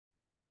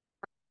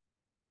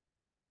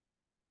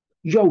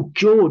Yo,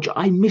 George,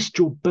 I missed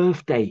your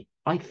birthday.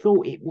 I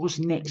thought it was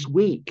next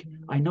week.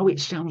 I know it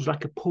sounds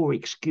like a poor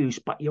excuse,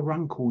 but your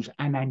uncle's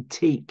an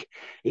antique.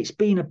 It's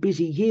been a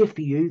busy year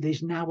for you.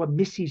 There's now a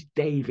Mrs.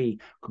 Davey.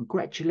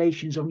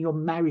 Congratulations on your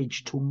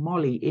marriage to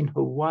Molly in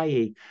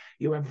Hawaii.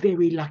 You're a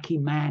very lucky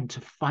man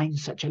to find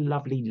such a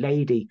lovely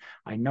lady.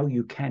 I know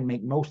you can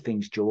make most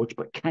things, George,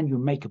 but can you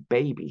make a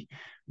baby?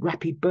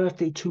 Happy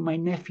birthday to my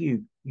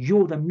nephew.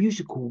 You're the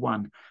musical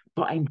one,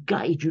 but I'm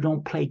gutted you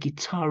don't play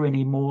guitar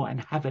anymore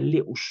and have a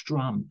little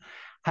strum.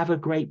 Have a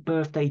great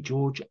birthday,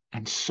 George,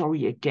 and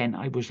sorry again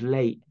I was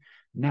late.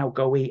 Now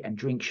go eat and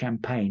drink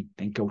champagne,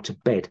 then go to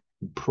bed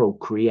and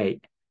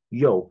procreate.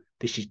 Yo,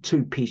 this is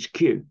Two Piece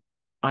Q.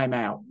 I'm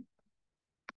out.